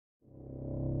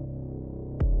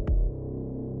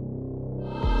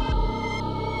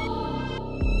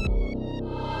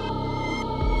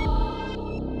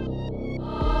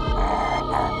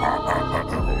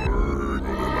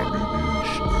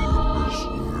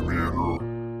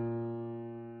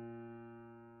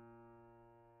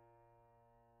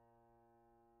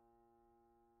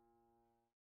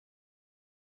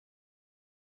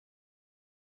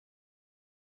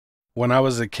When I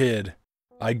was a kid,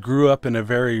 I grew up in a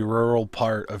very rural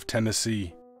part of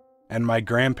Tennessee, and my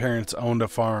grandparents owned a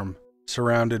farm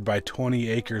surrounded by 20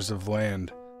 acres of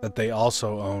land that they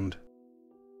also owned.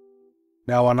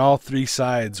 Now, on all three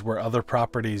sides were other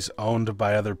properties owned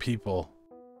by other people,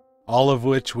 all of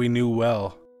which we knew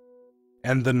well,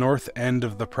 and the north end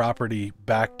of the property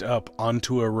backed up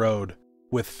onto a road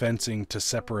with fencing to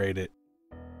separate it.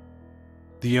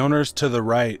 The owners to the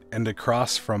right and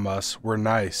across from us were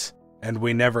nice, and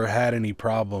we never had any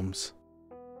problems.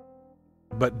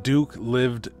 But Duke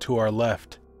lived to our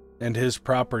left, and his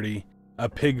property, a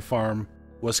pig farm,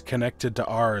 was connected to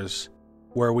ours,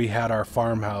 where we had our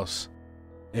farmhouse,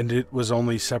 and it was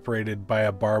only separated by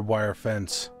a barbed wire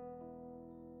fence.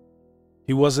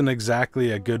 He wasn't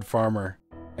exactly a good farmer,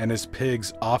 and his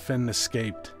pigs often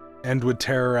escaped and would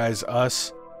terrorize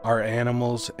us, our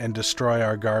animals, and destroy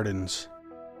our gardens.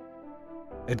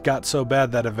 It got so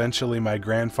bad that eventually my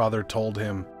grandfather told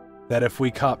him that if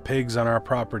we caught pigs on our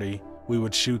property, we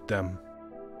would shoot them.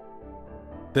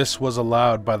 This was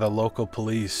allowed by the local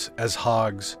police, as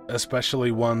hogs,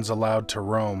 especially ones allowed to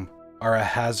roam, are a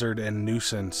hazard and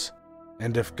nuisance,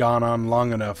 and if gone on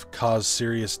long enough, cause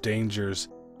serious dangers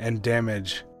and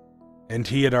damage, and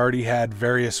he had already had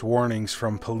various warnings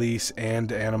from police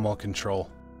and animal control.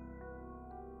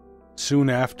 Soon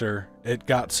after, it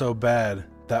got so bad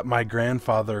that my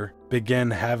grandfather began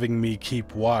having me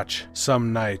keep watch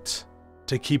some nights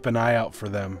to keep an eye out for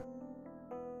them.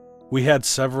 We had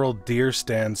several deer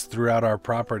stands throughout our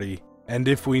property, and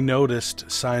if we noticed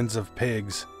signs of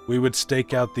pigs, we would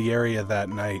stake out the area that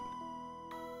night.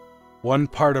 One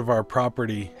part of our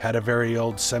property had a very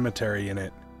old cemetery in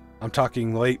it. I'm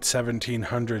talking late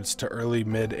 1700s to early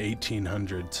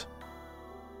mid-1800s.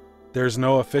 There's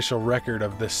no official record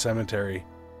of this cemetery,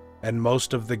 and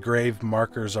most of the grave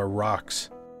markers are rocks,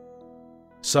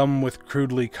 some with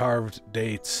crudely carved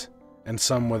dates and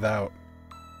some without.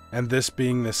 And this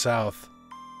being the South,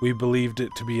 we believed it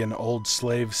to be an old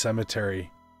slave cemetery,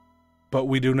 but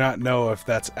we do not know if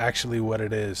that's actually what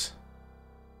it is.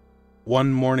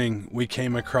 One morning, we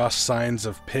came across signs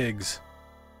of pigs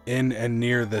in and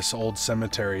near this old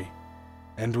cemetery,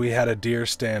 and we had a deer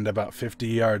stand about 50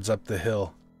 yards up the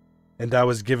hill, and I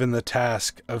was given the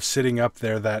task of sitting up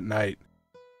there that night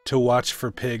to watch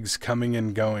for pigs coming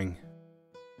and going.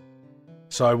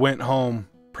 So I went home,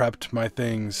 prepped my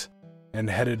things, and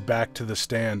headed back to the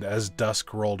stand as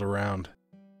dusk rolled around.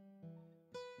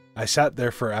 I sat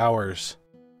there for hours.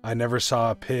 I never saw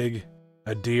a pig,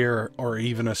 a deer, or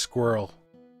even a squirrel.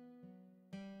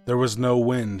 There was no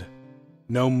wind,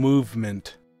 no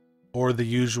movement, or the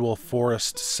usual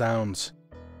forest sounds,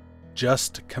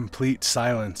 just complete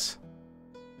silence.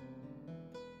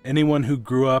 Anyone who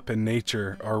grew up in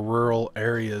nature or rural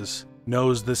areas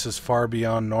knows this is far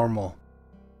beyond normal.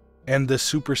 And the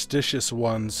superstitious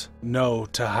ones know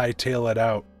to hightail it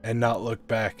out and not look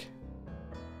back.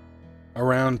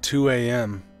 Around 2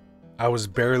 a.m., I was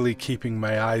barely keeping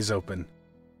my eyes open.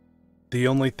 The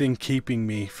only thing keeping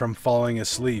me from falling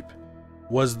asleep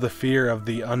was the fear of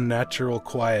the unnatural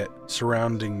quiet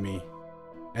surrounding me,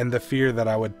 and the fear that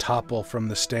I would topple from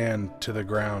the stand to the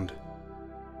ground.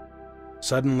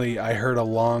 Suddenly, I heard a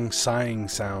long sighing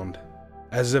sound,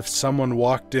 as if someone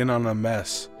walked in on a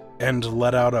mess and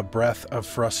let out a breath of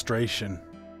frustration.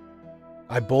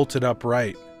 I bolted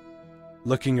upright,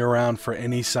 looking around for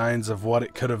any signs of what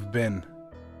it could have been.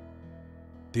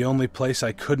 The only place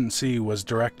I couldn't see was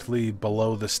directly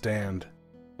below the stand,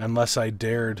 unless I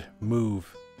dared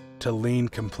move to lean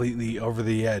completely over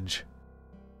the edge.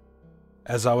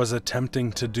 As I was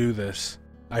attempting to do this,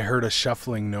 I heard a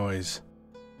shuffling noise,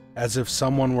 as if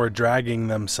someone were dragging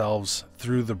themselves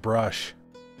through the brush.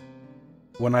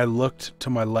 When I looked to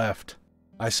my left,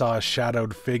 I saw a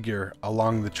shadowed figure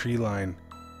along the tree line.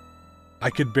 I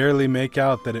could barely make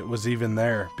out that it was even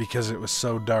there because it was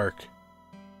so dark.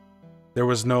 There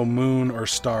was no moon or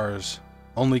stars,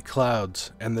 only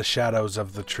clouds and the shadows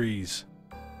of the trees.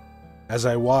 As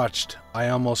I watched, I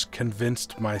almost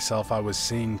convinced myself I was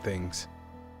seeing things,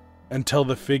 until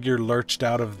the figure lurched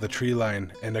out of the tree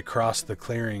line and across the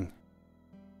clearing.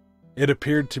 It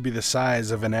appeared to be the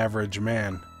size of an average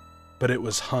man, but it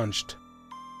was hunched,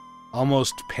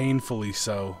 almost painfully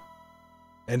so,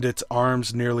 and its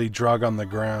arms nearly drug on the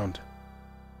ground.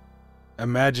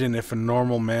 Imagine if a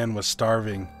normal man was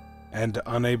starving and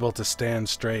unable to stand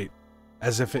straight,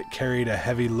 as if it carried a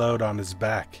heavy load on his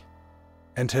back,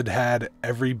 and had had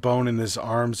every bone in his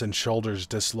arms and shoulders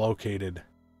dislocated.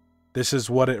 This is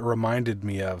what it reminded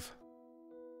me of.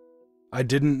 I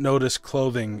didn't notice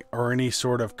clothing or any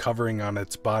sort of covering on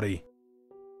its body.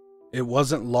 It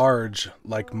wasn't large,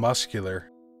 like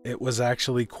muscular, It was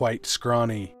actually quite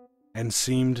scrawny and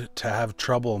seemed to have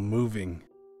trouble moving.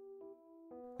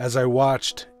 As I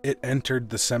watched, it entered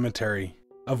the cemetery,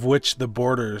 of which the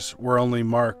borders were only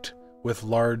marked with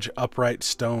large upright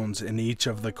stones in each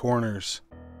of the corners.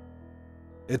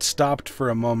 It stopped for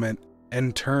a moment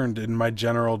and turned in my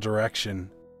general direction,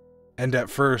 and at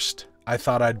first I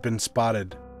thought I'd been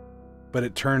spotted, but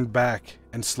it turned back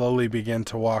and slowly began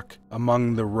to walk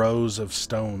among the rows of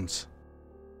stones.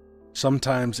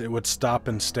 Sometimes it would stop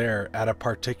and stare at a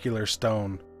particular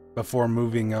stone before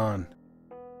moving on,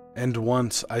 and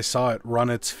once I saw it run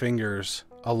its fingers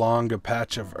along a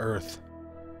patch of earth.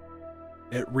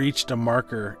 It reached a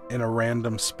marker in a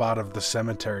random spot of the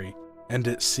cemetery, and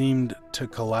it seemed to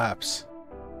collapse,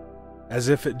 as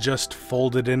if it just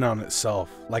folded in on itself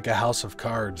like a house of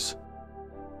cards.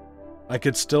 I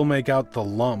could still make out the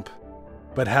lump,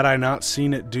 but had I not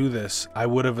seen it do this, I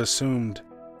would have assumed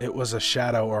it was a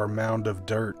shadow or mound of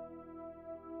dirt.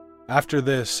 After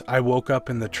this, I woke up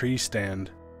in the tree stand,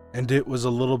 and it was a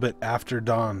little bit after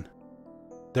dawn.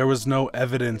 There was no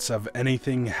evidence of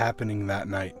anything happening that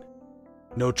night.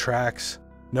 No tracks,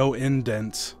 no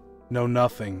indents, no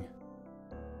nothing.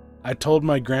 I told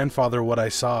my grandfather what I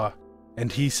saw,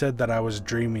 and he said that I was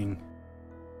dreaming.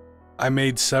 I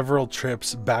made several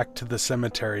trips back to the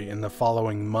cemetery in the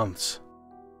following months,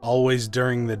 always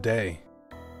during the day.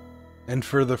 And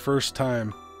for the first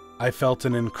time, I felt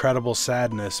an incredible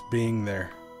sadness being there.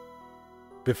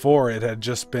 Before, it had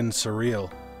just been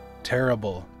surreal,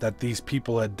 terrible that these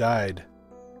people had died,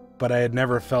 but I had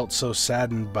never felt so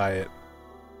saddened by it.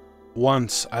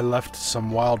 Once, I left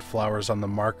some wildflowers on the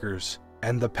markers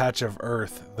and the patch of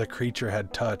earth the creature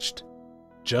had touched,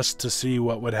 just to see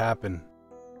what would happen.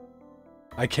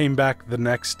 I came back the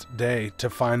next day to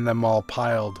find them all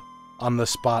piled on the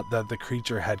spot that the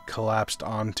creature had collapsed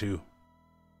onto.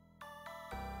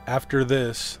 After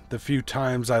this, the few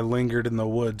times I lingered in the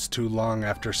woods too long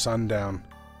after sundown,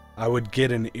 I would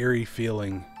get an eerie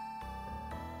feeling.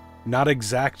 Not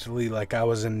exactly like I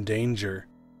was in danger,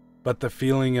 but the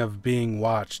feeling of being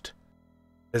watched,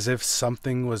 as if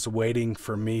something was waiting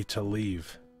for me to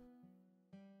leave.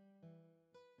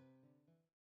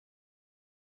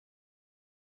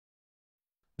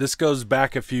 This goes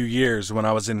back a few years when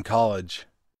I was in college.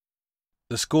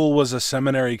 The school was a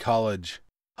seminary college,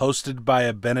 hosted by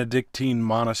a Benedictine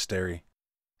monastery,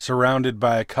 surrounded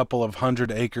by a couple of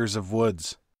 100 acres of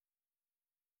woods.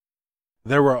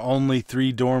 There were only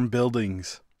 3 dorm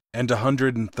buildings and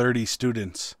 130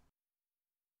 students.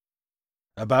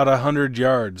 About 100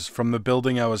 yards from the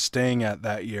building I was staying at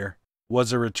that year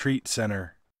was a retreat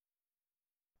center,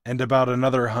 and about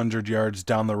another 100 yards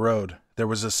down the road there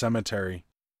was a cemetery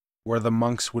where the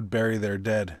monks would bury their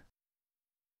dead.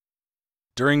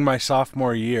 During my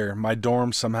sophomore year, my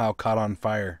dorm somehow caught on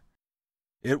fire.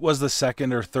 It was the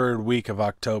 2nd or 3rd week of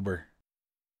October.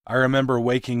 I remember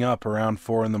waking up around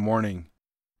 4 in the morning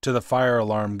to the fire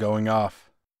alarm going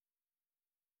off.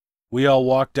 We all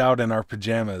walked out in our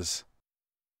pajamas,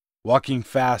 walking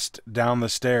fast down the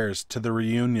stairs to the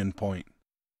reunion point.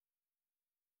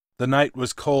 The night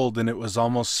was cold and it was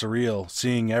almost surreal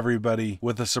seeing everybody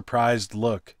with a surprised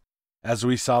look as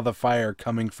we saw the fire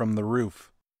coming from the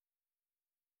roof.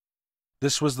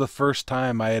 This was the first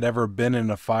time I had ever been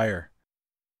in a fire,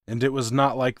 and it was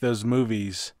not like those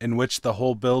movies in which the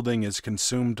whole building is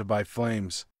consumed by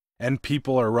flames and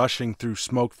people are rushing through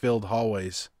smoke-filled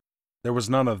hallways. There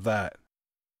was none of that.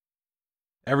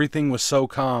 Everything was so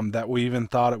calm that we even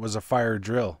thought it was a fire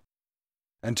drill,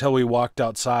 until we walked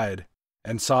outside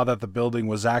and saw that the building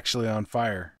was actually on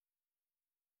fire.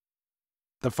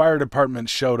 The fire department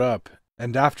showed up,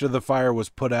 and after the fire was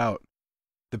put out,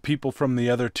 the people from the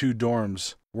other 2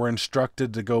 dorms were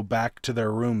instructed to go back to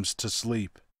their rooms to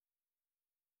sleep.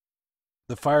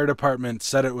 The fire department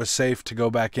said it was safe to go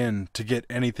back in to get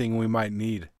anything we might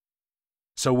need,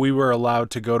 so we were allowed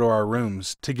to go to our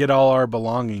rooms to get all our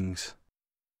belongings.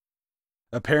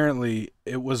 Apparently,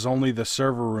 it was only the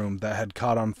server room that had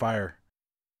caught on fire,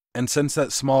 and since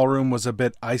that small room was a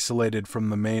bit isolated from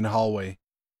the main hallway,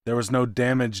 there was no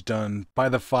damage done by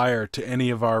the fire to any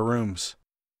of our rooms.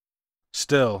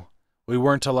 Still, we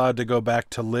weren't allowed to go back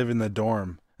to live in the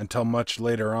dorm until much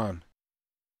later on.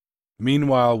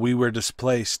 Meanwhile, we were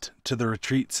displaced to the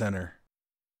retreat center.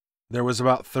 There was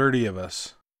about 30 of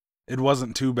us. It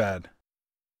wasn't too bad.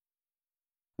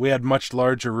 We had much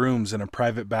larger rooms and a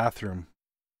private bathroom.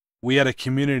 We had a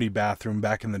community bathroom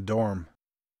back in the dorm.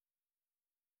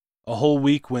 A whole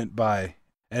week went by,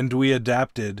 and we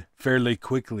adapted fairly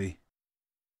quickly.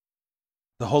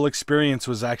 The whole experience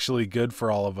was actually good for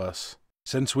all of us,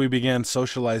 since we began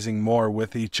socializing more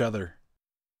with each other.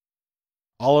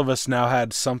 All of us now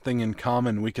had something in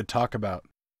common we could talk about,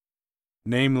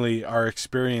 namely our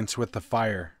experience with the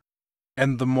fire,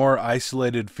 and the more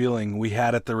isolated feeling we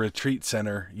had at the retreat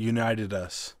center united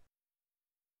us.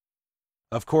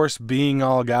 Of course, being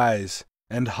all guys,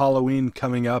 and Halloween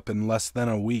coming up in less than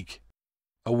a week,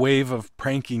 a wave of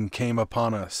pranking came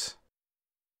upon us.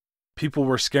 People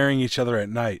were scaring each other at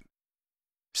night,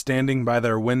 standing by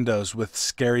their windows with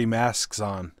scary masks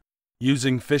on,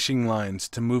 using fishing lines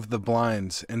to move the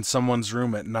blinds in someone's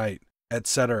room at night,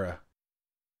 etc.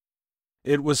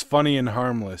 It was funny and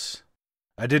harmless.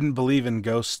 I didn't believe in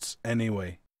ghosts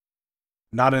anyway.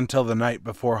 Not until the night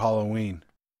before Halloween.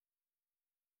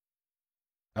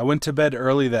 I went to bed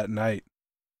early that night.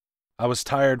 I was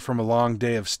tired from a long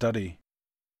day of study,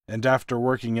 and after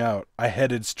working out, I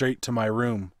headed straight to my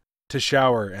room to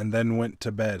shower and then went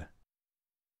to bed.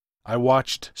 I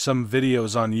watched some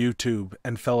videos on YouTube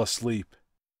and fell asleep.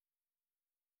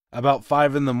 About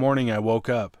 5 in the morning I woke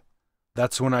up.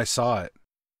 That's when I saw it.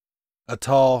 A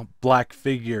tall, black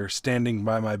figure standing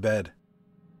by my bed.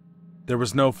 There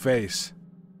was no face,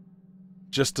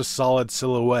 just a solid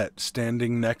silhouette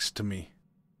standing next to me.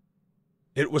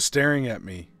 It was staring at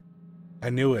me.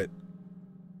 I knew it.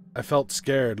 I felt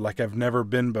scared like I've never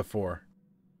been before.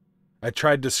 I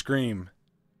tried to scream,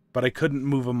 but I couldn't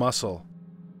move a muscle.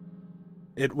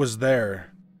 It was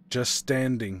there, just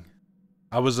standing.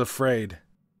 I was afraid.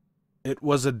 It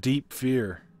was a deep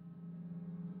fear.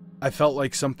 I felt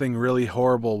like something really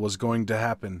horrible was going to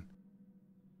happen.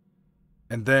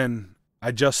 And then,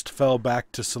 I just fell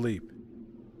back to sleep.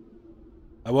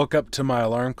 I woke up to my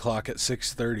alarm clock at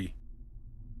 6:30.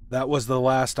 That was the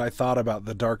last I thought about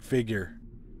the dark figure.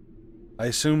 I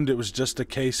assumed it was just a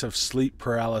case of sleep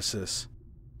paralysis,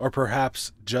 or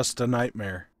perhaps just a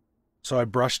nightmare, so I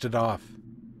brushed it off.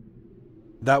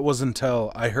 That was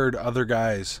until I heard other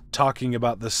guys talking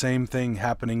about the same thing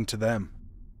happening to them.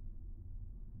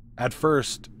 At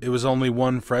first, it was only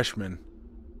one freshman.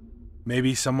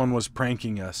 Maybe someone was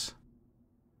pranking us.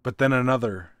 But then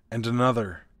another and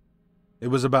another. It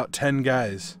was about 10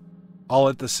 guys, all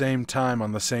at the same time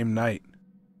on the same night.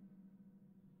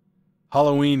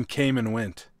 Halloween came and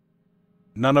went.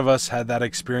 None of us had that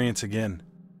experience again.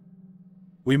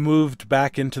 We moved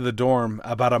back into the dorm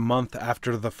about a month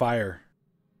after the fire.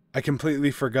 I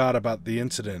completely forgot about the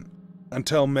incident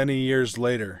until many years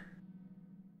later.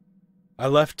 I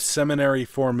left seminary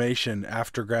formation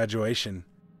after graduation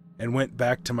and went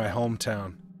back to my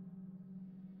hometown.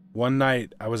 One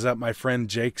night, I was at my friend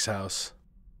Jake's house.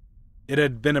 It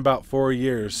had been about 4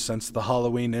 years since the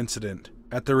Halloween incident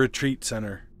at the retreat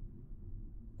center.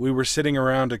 We were sitting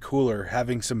around a cooler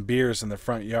having some beers in the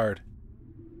front yard.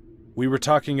 We were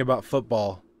talking about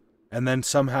football, and then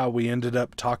somehow we ended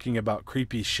up talking about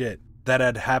creepy shit that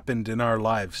had happened in our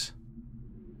lives.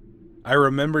 I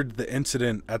remembered the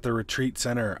incident at the retreat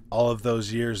center all of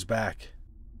those years back.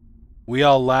 We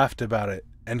all laughed about it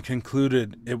and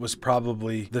concluded it was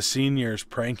probably the seniors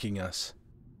pranking us.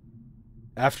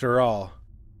 After all,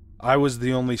 I was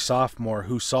the only sophomore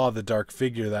who saw the dark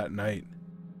figure that night.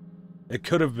 It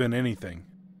could have been anything.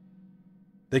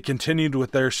 They continued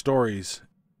with their stories,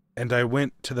 and I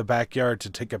went to the backyard to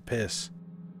take a piss.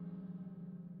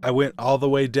 I went all the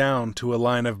way down to a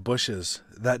line of bushes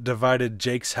that divided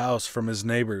Jake's house from his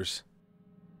neighbor's.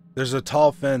 There's a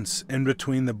tall fence in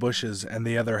between the bushes and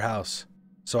the other house,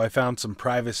 so I found some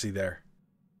privacy there.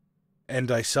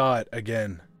 And I saw it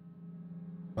again.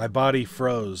 My body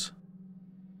froze.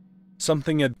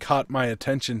 Something had caught my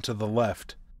attention to the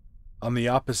left, on the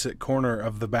opposite corner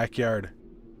of the backyard.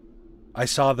 I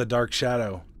saw the dark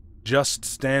shadow, just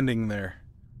standing there,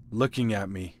 looking at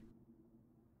me.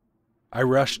 I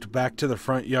rushed back to the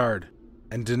front yard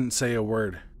and didn't say a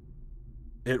word.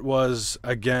 It was,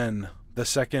 again, the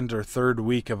 2nd or 3rd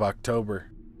week of October.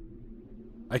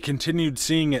 I continued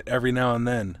seeing it every now and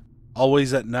then,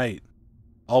 always at night,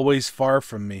 always far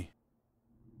from me.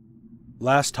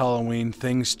 Last Halloween,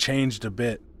 things changed a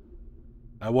bit.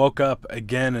 I woke up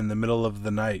again in the middle of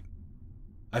the night.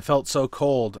 I felt so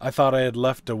cold, I thought I had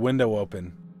left a window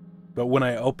open, but when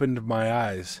I opened my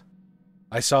eyes,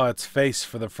 I saw its face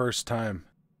for the first time.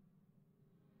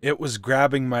 It was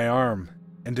grabbing my arm,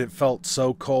 and it felt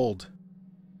so cold.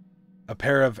 A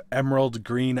pair of emerald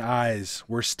green eyes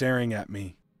were staring at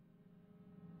me.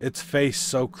 Its face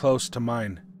so close to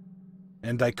mine,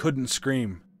 and I couldn't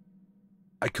scream.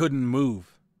 I couldn't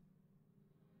move.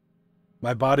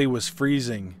 My body was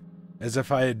freezing, as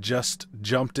if I had just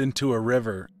jumped into a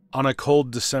river on a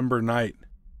cold December night.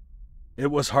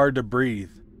 It was hard to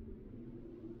breathe.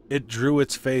 It drew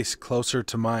its face closer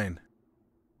to mine.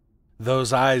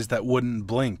 Those eyes that wouldn't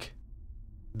blink.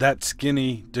 That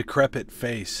skinny, decrepit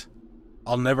face.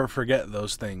 I'll never forget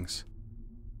those things.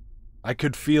 I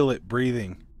could feel it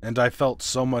breathing, and I felt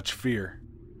so much fear.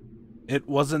 It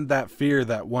wasn't that fear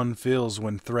that one feels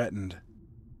when threatened.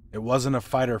 It wasn't a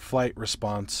fight or flight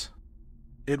response.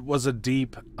 It was a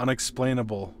deep,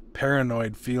 unexplainable,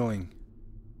 paranoid feeling.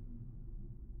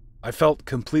 I felt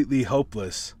completely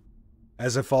hopeless,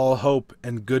 as if all hope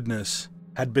and goodness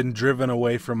had been driven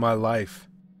away from my life,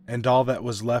 and all that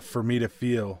was left for me to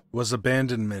feel was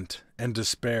abandonment and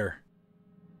despair.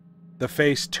 The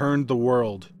face turned the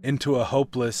world into a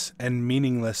hopeless and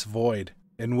meaningless void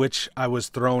in which I was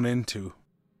thrown into.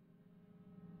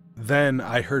 Then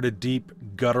I heard a deep,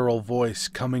 guttural voice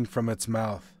coming from its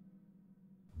mouth.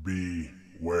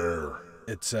 "Beware,"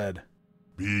 it said.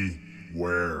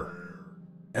 "Beware."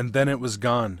 And then it was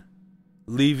gone,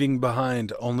 leaving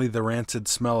behind only the rancid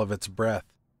smell of its breath.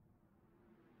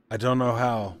 I don't know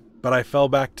how, but I fell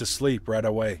back to sleep right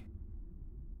away.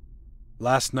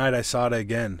 Last night I saw it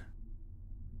again.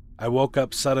 I woke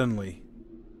up suddenly.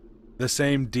 The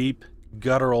same deep,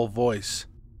 guttural voice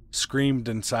screamed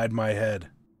inside my head.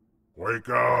 "Wake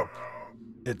up,"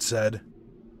 it said.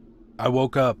 I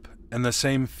woke up, and the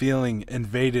same feeling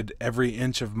invaded every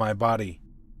inch of my body.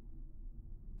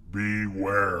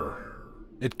 "Beware,"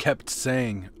 it kept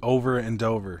saying over and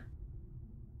over.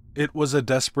 It was a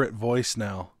desperate voice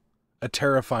now, a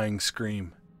terrifying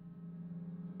scream.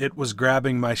 It was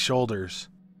grabbing my shoulders,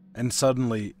 and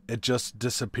suddenly it just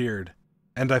disappeared,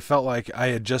 and I felt like I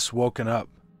had just woken up.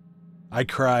 I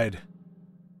cried.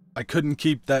 I couldn't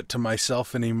keep that to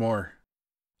myself anymore.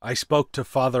 I spoke to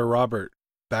Father Robert,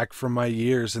 back from my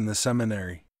years in the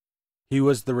seminary. He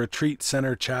was the retreat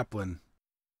center chaplain.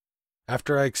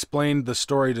 After I explained the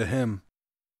story to him,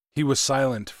 he was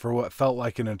silent for what felt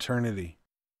like an eternity.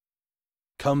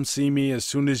 "Come see me as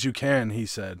soon as you can," he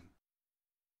said.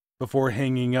 Before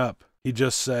hanging up, he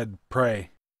just said,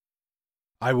 "Pray."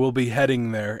 I will be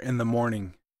heading there in the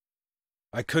morning.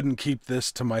 I couldn't keep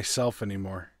this to myself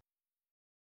anymore.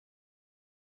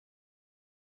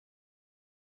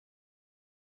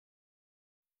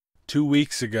 Two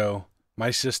weeks ago,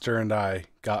 my sister and I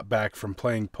got back from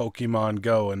playing Pokemon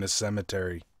Go in a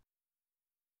cemetery.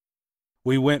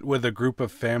 We went with a group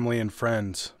of family and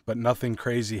friends, but nothing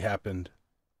crazy happened.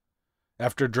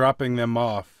 After dropping them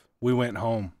off, we went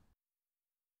home.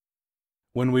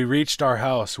 When we reached our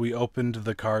house, we opened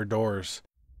the car doors.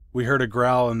 We heard a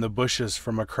growl in the bushes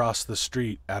from across the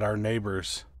street at our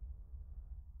neighbors.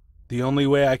 The only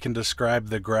way I can describe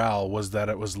the growl was that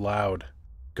it was loud,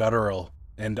 guttural,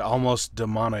 and almost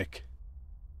demonic.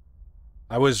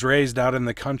 I was raised out in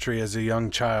the country as a young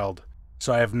child,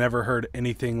 so I have never heard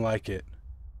anything like it.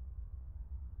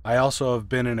 I also have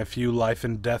been in a few life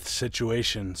and death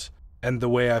situations, and the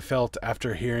way I felt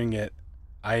after hearing it,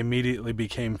 I immediately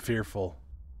became fearful.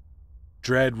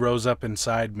 Dread rose up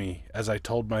inside me as I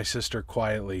told my sister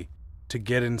quietly to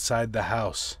get inside the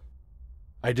house.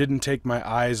 I didn't take my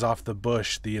eyes off the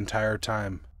bush the entire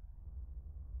time.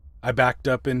 I backed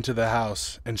up into the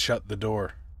house and shut the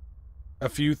door. A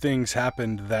few things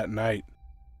happened that night.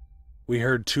 We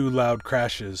heard two loud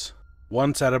crashes,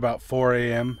 once at about 4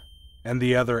 a.m. and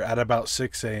the other at about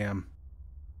 6 a.m.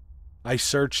 I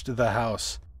searched the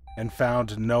house and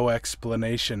found no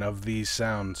explanation of these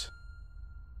sounds.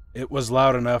 It was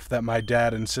loud enough that my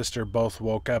dad and sister both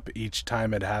woke up each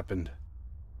time it happened.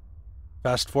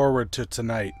 Fast forward to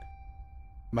tonight.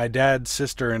 My dad,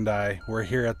 sister, and I were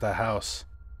here at the house.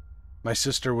 My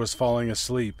sister was falling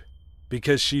asleep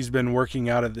because she's been working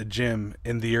out at the gym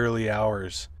in the early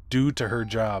hours due to her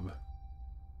job.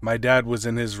 My dad was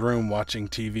in his room watching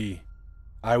TV.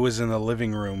 I was in the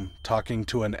living room talking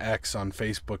to an ex on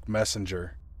Facebook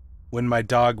Messenger when my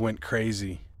dog went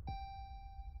crazy.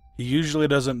 He usually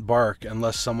doesn't bark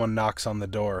unless someone knocks on the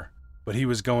door, but he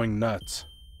was going nuts.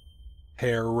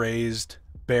 Hair raised,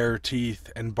 bare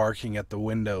teeth, and barking at the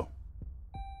window.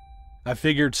 I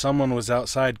figured someone was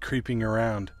outside creeping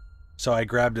around, so I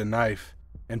grabbed a knife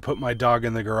and put my dog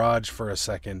in the garage for a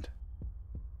second.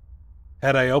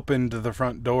 Had I opened the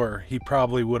front door, he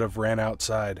probably would have ran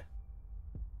outside.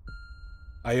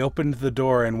 I opened the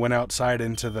door and went outside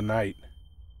into the night.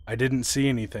 I didn't see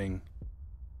anything.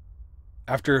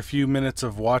 After a few minutes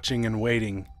of watching and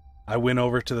waiting, I went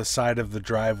over to the side of the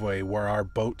driveway where our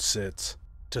boat sits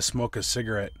to smoke a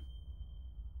cigarette.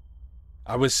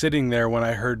 I was sitting there when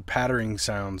I heard pattering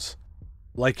sounds,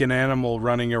 like an animal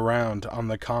running around on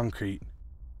the concrete.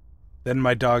 Then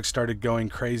my dog started going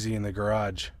crazy in the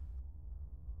garage.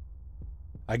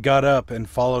 I got up and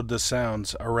followed the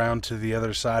sounds around to the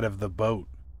other side of the boat.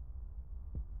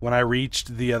 When I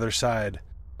reached the other side,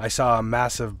 I saw a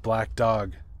massive black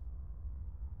dog.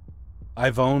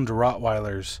 I've owned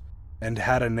Rottweilers and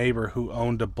had a neighbor who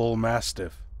owned a bull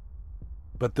mastiff,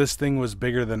 but this thing was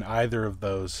bigger than either of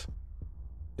those.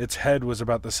 Its head was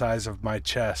about the size of my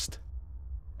chest,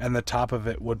 and the top of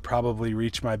it would probably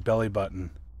reach my belly button.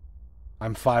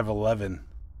 I'm 5'11".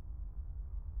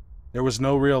 There was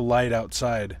no real light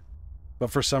outside, but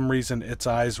for some reason its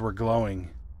eyes were glowing.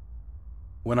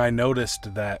 When I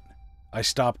noticed that, I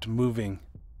stopped moving.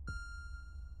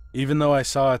 Even though I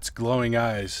saw its glowing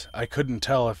eyes, I couldn't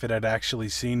tell if it had actually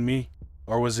seen me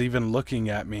or was even looking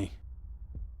at me.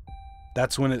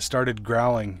 That's when it started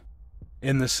growling,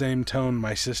 in the same tone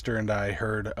my sister and I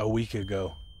heard a week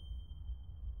ago.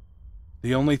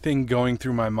 The only thing going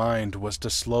through my mind was to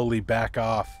slowly back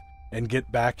off and get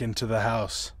back into the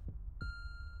house.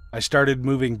 I started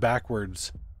moving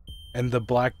backwards, and the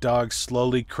black dog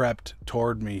slowly crept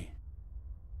toward me.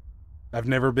 I've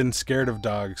never been scared of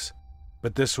dogs,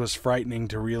 but this was frightening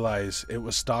to realize it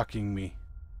was stalking me.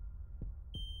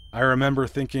 I remember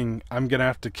thinking, I'm gonna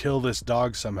have to kill this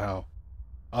dog somehow,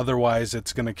 otherwise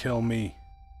it's gonna kill me.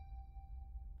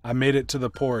 I made it to the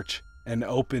porch and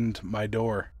opened my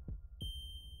door.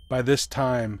 By this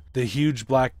time, the huge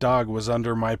black dog was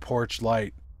under my porch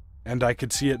light, and I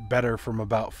could see it better from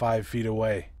about 5 feet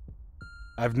away.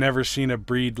 I've never seen a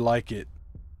breed like it.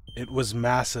 It was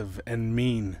massive and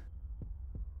mean.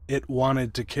 It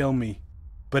wanted to kill me,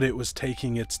 but it was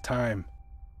taking its time.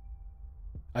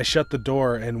 I shut the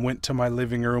door and went to my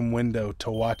living room window to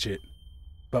watch it,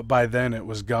 but by then it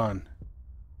was gone.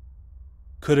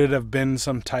 Could it have been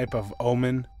some type of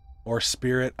omen or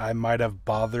spirit I might have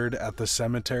bothered at the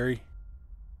cemetery?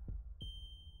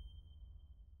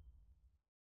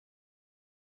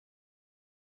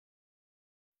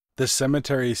 The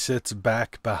cemetery sits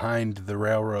back behind the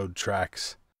railroad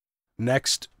tracks,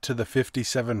 next to the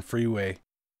 57 freeway.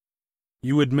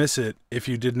 You would miss it if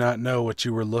you did not know what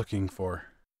you were looking for.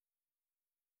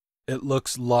 It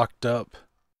looks locked up.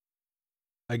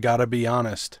 I gotta be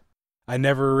honest, I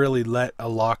never really let a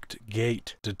locked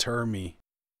gate deter me.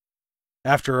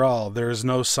 After all, there is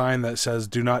no sign that says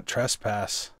 "Do not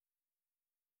trespass."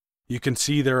 You can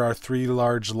see there are 3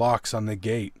 large locks on the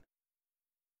gate.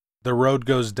 The road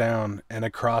goes down and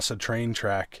across a train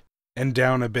track, and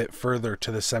down a bit further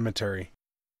to the cemetery.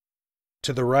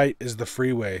 To the right is the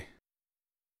freeway.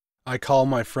 I call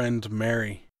my friend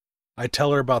Mary. I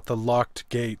tell her about the locked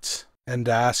gates and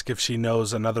ask if she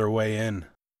knows another way in.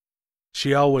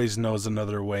 She always knows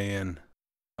another way in.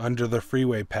 Under the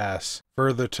freeway pass,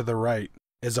 further to the right,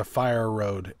 is a fire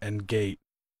road and gate.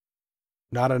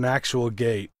 Not an actual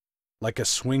gate, like a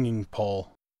swinging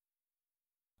pole.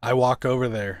 I walk over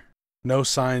there. No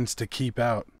signs to keep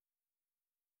out.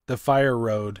 The fire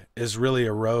road is really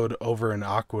a road over an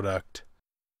aqueduct,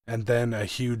 and then a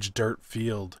huge dirt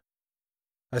field.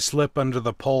 I slip under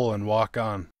the pole and walk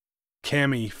on,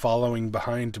 Cammy following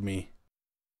behind me.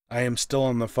 I am still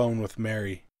on the phone with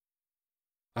Mary.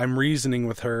 I'm reasoning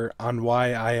with her on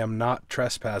why I am not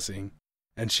trespassing,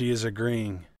 and she is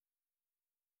agreeing.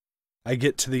 I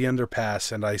get to the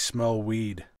underpass and I smell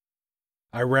weed.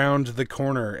 I round the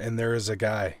corner and there is a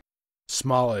guy,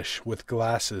 smallish with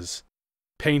glasses,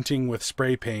 painting with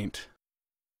spray paint.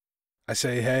 I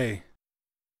say, "Hey."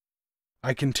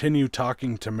 I continue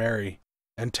talking to Mary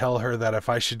and tell her that if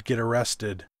I should get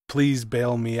arrested, please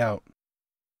bail me out.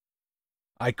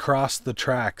 I cross the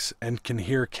tracks and can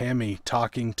hear Cammy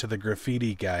talking to the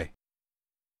graffiti guy.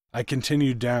 I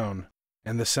continue down,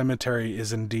 and the cemetery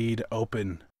is indeed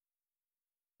open.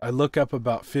 I look up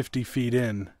about 50 feet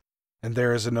in, and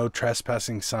there is a no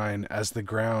trespassing sign as the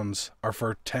grounds are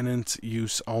for tenants'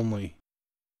 use only.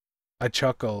 I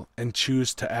chuckle and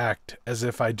choose to act as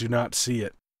if I do not see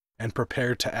it, and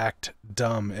prepare to act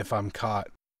dumb if I'm caught.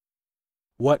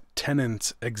 What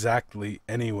tenants exactly,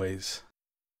 anyways?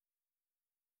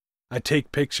 I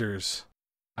take pictures.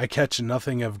 I catch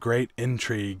nothing of great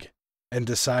intrigue, and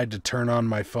decide to turn on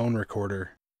my phone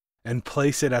recorder, and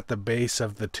place it at the base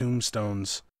of the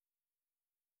tombstones.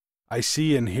 I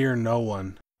see and hear no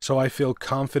one, so I feel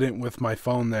confident with my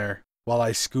phone there while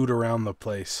I scoot around the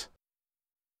place.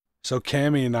 So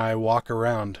Cammy and I walk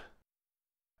around.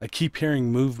 I keep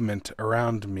hearing movement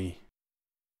around me.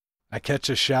 I catch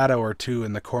a shadow or two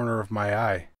in the corner of my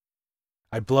eye.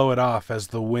 I blow it off as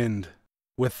the wind,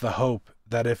 with the hope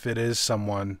that if it is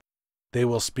someone, they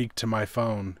will speak to my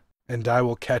phone, and I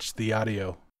will catch the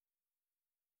audio.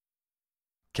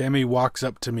 Cammy walks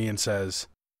up to me and says,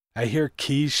 "I hear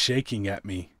keys shaking at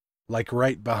me, like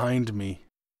right behind me."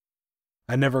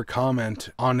 I never comment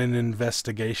on an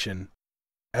investigation,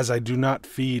 as I do not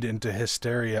feed into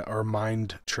hysteria or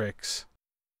mind tricks.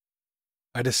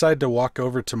 I decide to walk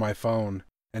over to my phone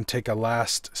and take a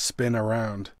last spin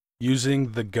around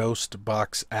using the Ghost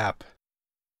Box app.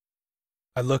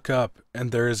 I look up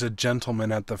and there is a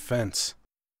gentleman at the fence,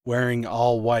 wearing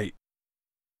all white.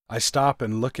 I stop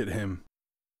and look at him.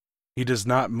 He does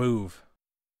not move.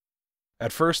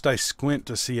 At first I squint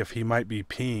to see if he might be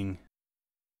peeing.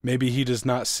 Maybe he does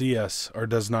not see us or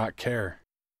does not care.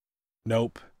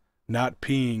 Nope, not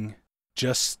peeing,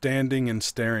 just standing and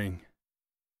staring.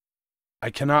 I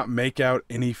cannot make out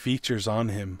any features on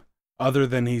him, other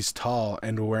than he's tall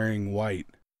and wearing white.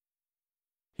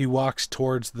 He walks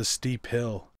towards the steep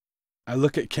hill. I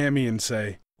look at Cammy and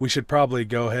say, we should probably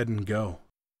go ahead and go.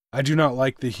 I do not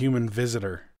like the human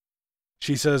visitor.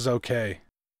 She says okay.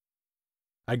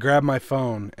 I grab my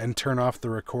phone and turn off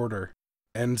the recorder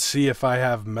and see if I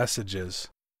have messages.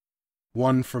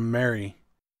 One from Mary.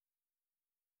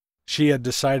 She had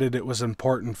decided it was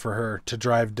important for her to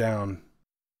drive down.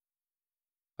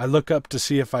 I look up to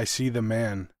see if I see the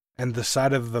man, and the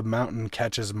side of the mountain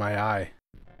catches my eye.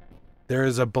 There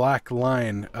is a black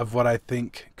line of what I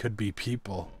think could be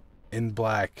people, in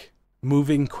black,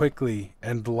 moving quickly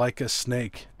and like a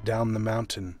snake down the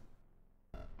mountain.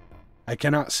 I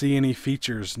cannot see any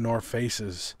features nor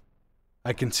faces.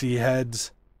 I can see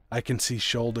heads, I can see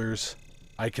shoulders,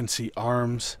 I can see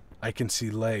arms, I can see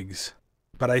legs,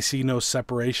 but I see no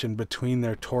separation between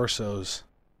their torsos.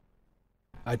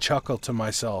 I chuckle to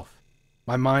myself.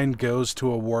 My mind goes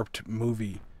to a warped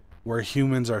movie where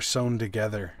humans are sewn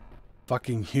together.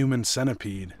 Fucking Human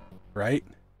Centipede, right?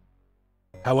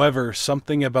 However,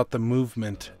 something about the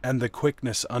movement and the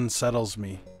quickness unsettles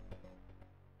me.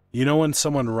 You know when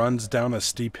someone runs down a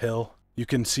steep hill, you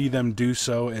can see them do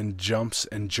so in jumps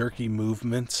and jerky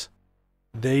movements?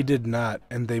 They did not,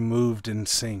 and they moved in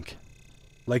sync,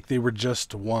 like they were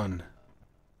just one.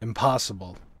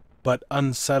 Impossible, but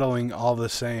unsettling all the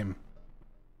same.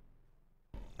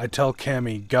 I tell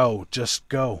Cammy, go, just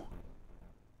go.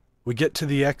 We get to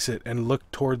the exit and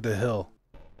look toward the hill.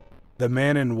 The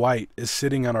man in white is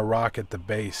sitting on a rock at the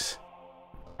base.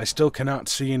 I still cannot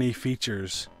see any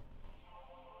features.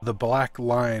 The black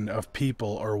line of people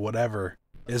or whatever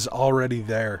is already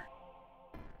there.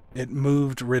 It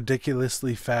moved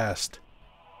ridiculously fast,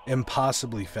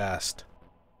 impossibly fast.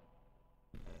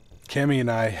 Cammy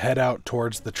and I head out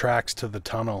towards the tracks to the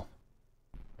tunnel.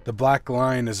 The black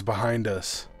line is behind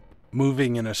us,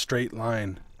 moving in a straight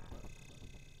line.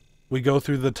 We go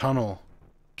through the tunnel.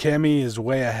 Cammy is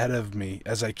way ahead of me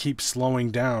as I keep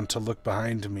slowing down to look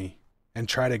behind me and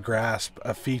try to grasp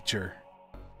a feature.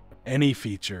 Any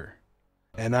feature.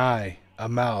 An eye, a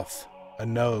mouth, a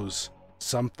nose,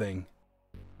 something.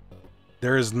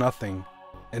 There is nothing,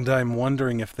 and I'm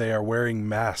wondering if they are wearing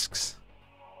masks.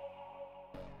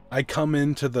 I come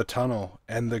into the tunnel,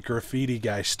 and the graffiti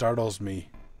guy startles me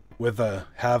with a,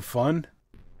 have fun?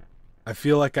 I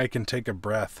feel like I can take a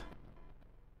breath.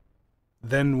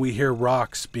 Then we hear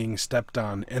rocks being stepped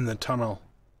on in the tunnel.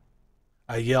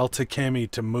 I yell to Cammy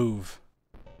to move.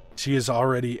 She is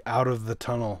already out of the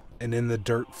tunnel and in the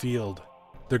dirt field.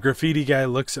 The graffiti guy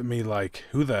looks at me like,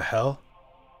 who the hell?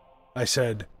 I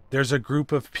said, there's a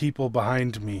group of people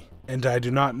behind me, and I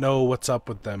do not know what's up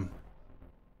with them.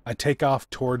 I take off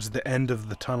towards the end of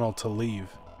the tunnel to leave.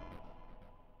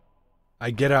 I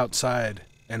get outside,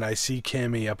 and I see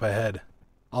Cammy up ahead,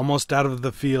 almost out of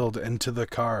the field and to the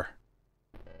car.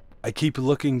 I keep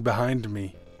looking behind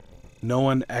me. No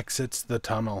one exits the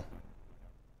tunnel.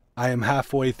 I am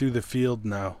halfway through the field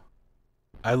now.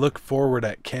 I look forward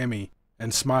at Cammy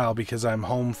and smile because I'm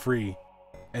home free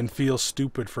and feel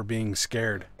stupid for being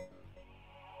scared.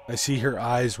 I see her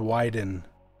eyes widen.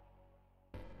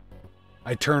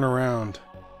 I turn around.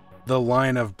 The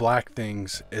line of black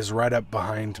things is right up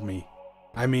behind me.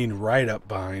 I mean right up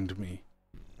behind me.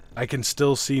 I can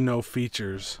still see no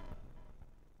features.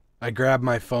 I grab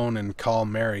my phone and call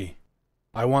Mary.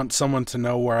 I want someone to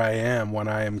know where I am when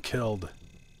I am killed.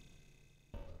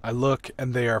 I look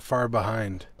and they are far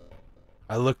behind.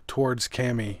 I look towards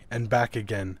Cammy and back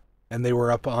again, and they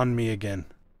were up on me again.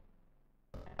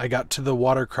 I got to the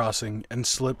water crossing and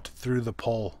slipped through the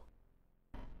pole.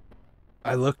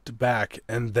 I looked back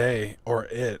and they, or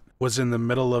it, was in the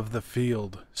middle of the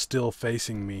field, still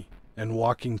facing me and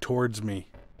walking towards me.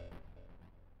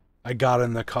 I got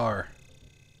in the car.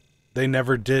 They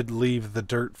never did leave the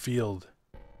dirt field.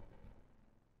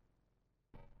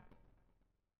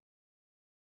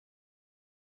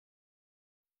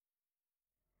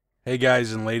 Hey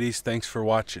guys and ladies, thanks for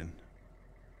watching.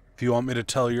 If you want me to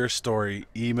tell your story,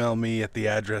 email me at the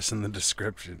address in the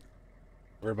description.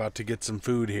 We're about to get some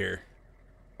food here.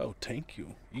 Oh, thank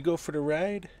you. You go for the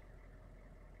ride?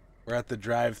 We're at the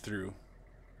drive-thru.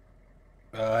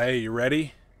 Hey, you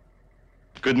ready?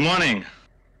 Good morning.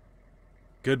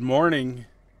 Good morning.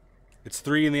 It's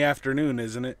 3 in the afternoon,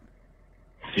 isn't it?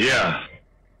 Yeah.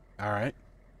 All right.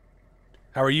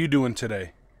 How are you doing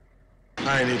today?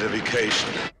 I need a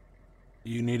vacation.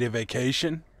 You need a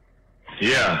vacation?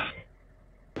 Yeah.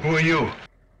 Who are you?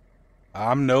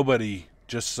 I'm nobody,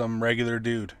 just some regular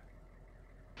dude.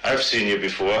 I've seen you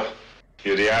before.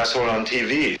 You're the asshole on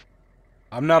TV.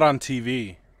 I'm not on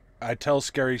TV. I tell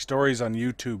scary stories on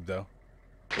YouTube, though.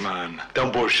 Come on,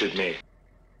 don't bullshit me.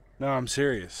 No, I'm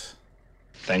serious.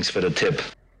 Thanks for the tip.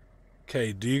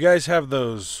 Okay, do you guys have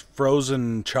those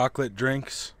frozen chocolate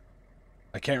drinks?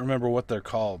 I can't remember what they're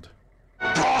called.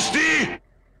 Frosty?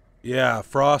 Yeah,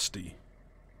 Frosty.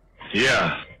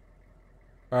 Yeah.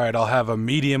 Alright, I'll have a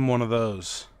medium one of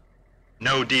those.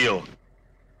 No deal.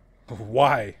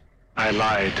 Why? I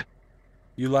lied.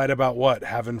 You lied about what?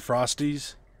 Having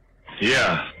Frosties?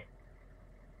 Yeah.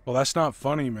 Well, that's not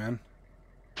funny, man.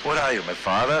 What are you, my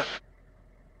father?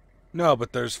 No,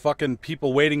 but there's fucking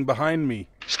people waiting behind me.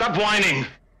 Stop whining!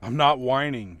 I'm not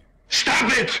whining.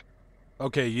 Stop it!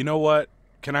 Okay, you know what?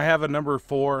 Can I have a number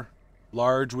 4,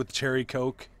 large with cherry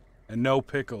Coke, and no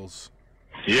pickles?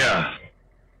 Yeah.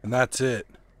 And that's it.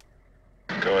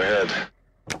 Go ahead.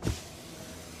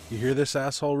 You hear this,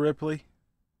 asshole Ripley?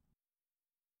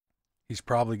 He's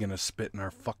probably gonna spit in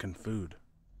our fucking food.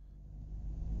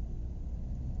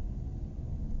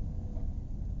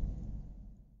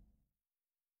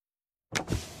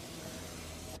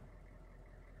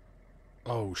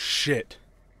 Oh shit.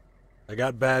 I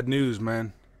got bad news,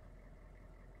 man.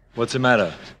 What's the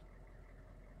matter?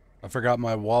 I forgot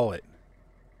my wallet.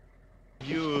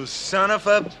 You son of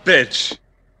a bitch!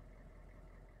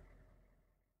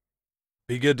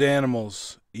 Be good to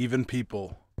animals, even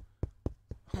people.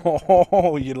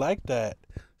 Oh, you like that?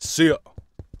 See ya.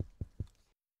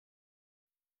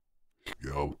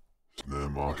 Scout,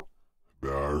 Snammock,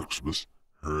 Barksbus,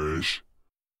 Herish.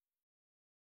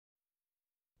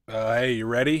 Hey, you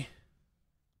ready?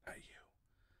 Not you.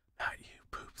 Not you,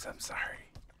 Poops, I'm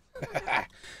sorry.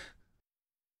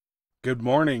 Good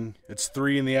morning. It's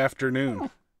 3 in the afternoon.